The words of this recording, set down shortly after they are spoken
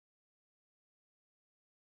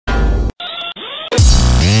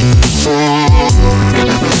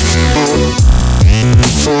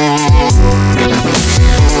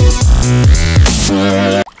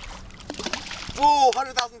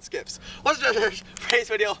skips. What's the today's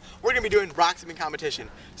video? We're gonna be doing rock skipping competition.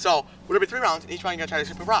 So we're gonna be 3 rounds, and each round you're gonna try to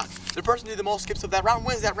skip a rock. The person who do the most skips of that round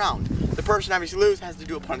wins that round. The person obviously loses has to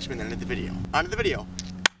do a punishment at the end of the video. On to the video.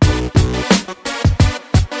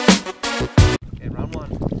 Okay, round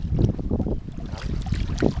 1.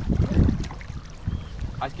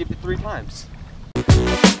 I skipped it 3 times.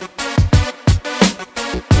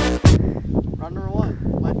 Round number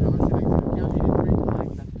 1. My turn. I'm gonna see if I can skip. Caleb, you did 3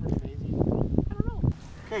 times. That's pretty amazing. I don't know.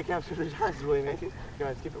 Okay, Caleb, 3 times is really amazing. You're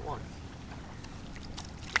gonna skip it once.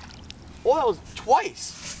 Oh, that was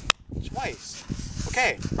twice. Twice.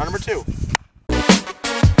 Okay, round number 2.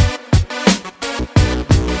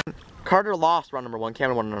 Carter lost round number 1.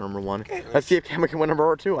 Cameron won round number 1. Okay, let's see if Cameron can win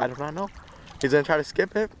number 2. I do not know. He's gonna try to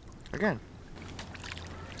skip it again.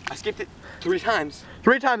 I skipped it 3 times.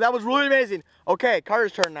 3 times. That was really amazing. Okay,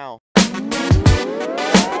 Carter's turn now.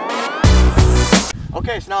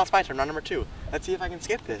 Okay, so now it's my turn. Round number 2. Let's see if I can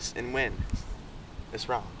skip this and win this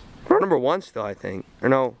round. Round number 1 still, I think. Or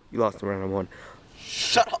no, you lost in round number 1.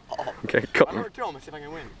 Shut up. Okay, go. Round number 2. I'm gonna see if I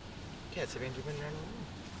can win. Okay, let's see if I can win round number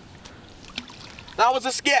 1. That was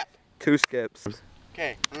a skip. 2 skips.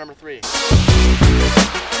 Okay, round number 3.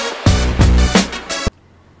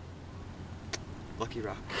 Lucky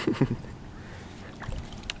rock.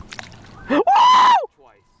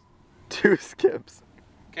 Twice. 2 skips.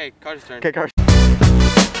 Okay, Carter's turn. Okay, Carter.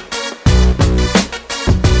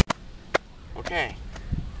 Okay.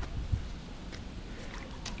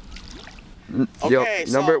 Yo, Okay,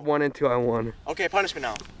 so number 1 and 2 I won. Okay, punishment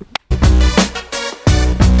now.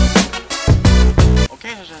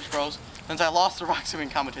 Okay, bros. Since I lost the rock swimming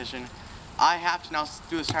competition, I have to now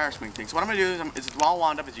do this tire swing thing. So what I'm gonna do is it's well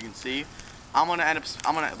wound up, as you can see. I'm gonna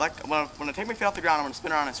when I take my feet off the ground, I'm gonna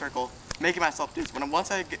spin around in a circle, making myself dizzy.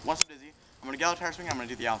 Once I'm dizzy, I'm gonna get out of tire swing. I'm gonna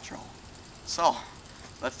do the outro. So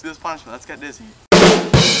let's do this punishment. Let's get dizzy.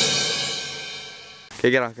 Okay,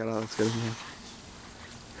 get out, let's get in here.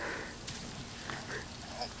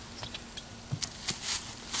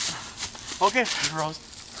 Okay, bros.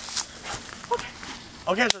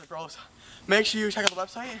 Okay, bros. Make sure you check out the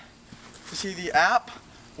website to see the app,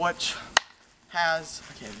 which has,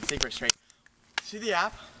 okay, let me think very straight. See the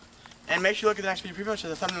app, and make sure you look at the next video preview, which is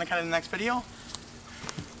the thumbnail kind of the next video.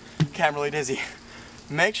 Okay, I'm really dizzy.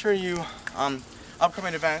 Make sure you,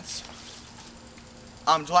 upcoming events,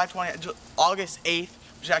 July 20th, August 8th,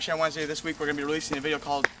 which is actually on Wednesday this week, we're going to be releasing a video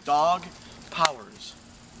called Dog Powers.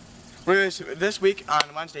 This week on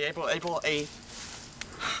Wednesday, April 8th.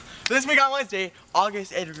 This week on Wednesday,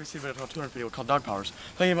 August 8th, we're going to see a 200 video called Dog Powers.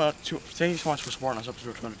 Thank you so much for supporting us up to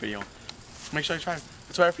 200 video. Make sure you try it.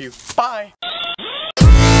 It's right for you. Bye!